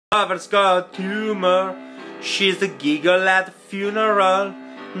lover's got humor. She's the giggle at the funeral,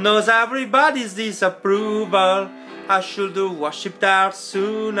 knows everybody's disapproval. I should have worshipped her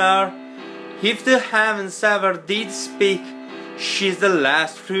sooner. If the heavens ever did speak, she's the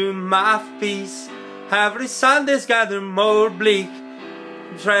last true mouthpiece. Every Sunday's gather more bleak,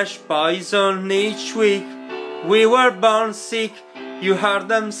 fresh poison each week. We were born sick, you heard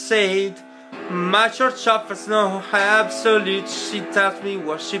them say it. My church offers no absolute. She tells me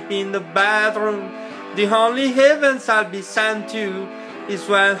worship in the bedroom. The only heavens I'll be sent to is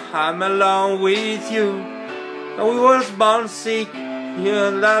when I'm alone with you. We was born sick, you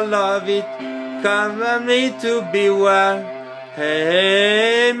and I love it. Come on me to be well.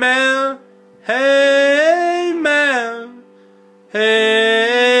 Amen, amen,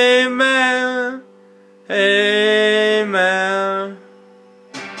 amen, amen.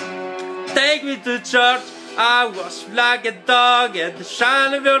 Take me to church, I wash like a dog at the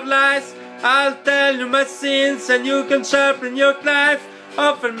shine of your lights. I'll tell you my sins and you can sharpen your knife.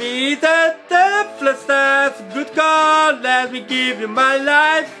 Offer me the deathless death, good God, let me give you my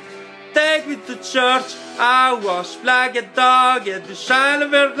life. Take me to church, I wash like a dog at the shine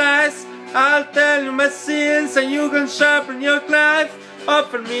of your lights. I'll tell you my sins and you can sharpen your knife.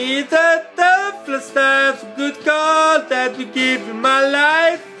 Offer me the deathless death, good God, let me give you my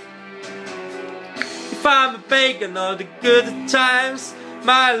life. If I'm a pagan of the good times,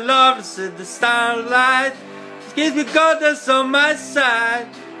 my love is in the starlight. Give me God that's on my side.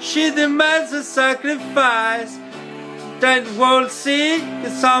 She demands a sacrifice. Then the world see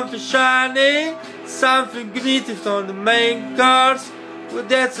is something shining, something beneath on the main course. Well,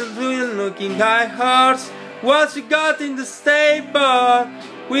 that's a real looking high horse. What you got in the stable?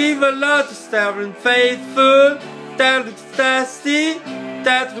 We've a lot of stubborn faithful. That looks tasty,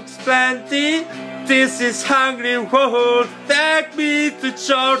 that looks plenty. This is hungry world. Take me to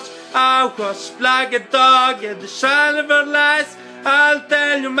church, I wash like a dog at the shine of her lights. I'll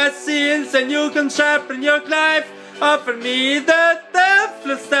tell you my sins and you can sharpen your knife. Offer me the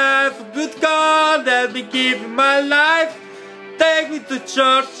deathless death, good God, let me give you my life. Take me to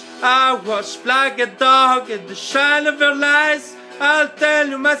church, I wash like a dog at the shine of your lights. I'll tell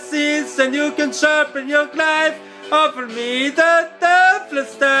you my sins and you can sharpen your knife. Offer me the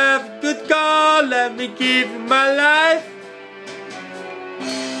deathless death, good God, let me give you my life.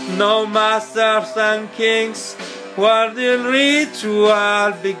 No masters and kings, where the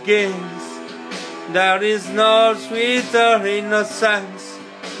ritual begins. There is no sweeter innocence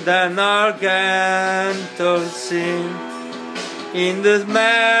than organ or sin. In the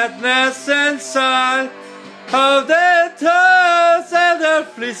madness and soul of the toes and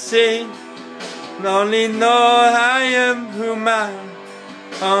earthly sin, only know I am human,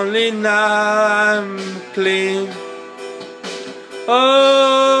 only now I'm clean.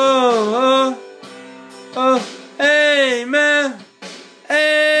 Oh, oh, oh, amen,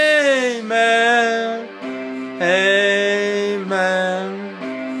 amen, amen.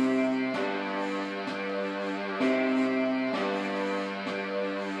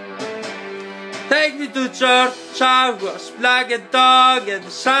 Take me to church, I wash like a dog at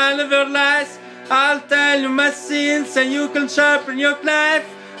the shine of your lights. I'll tell you my sins and you can sharpen your knife.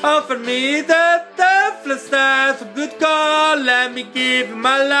 Offer me the deathless death, good God, let me give you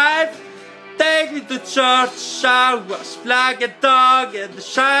my life. Take me to church, I wash like a dog at the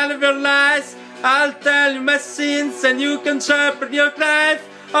shine of your lights. I'll tell you my sins and you can sharpen your knife.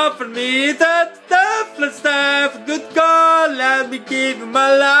 Offer me the deathless death, good God, let me give you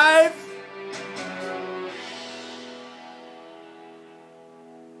my life.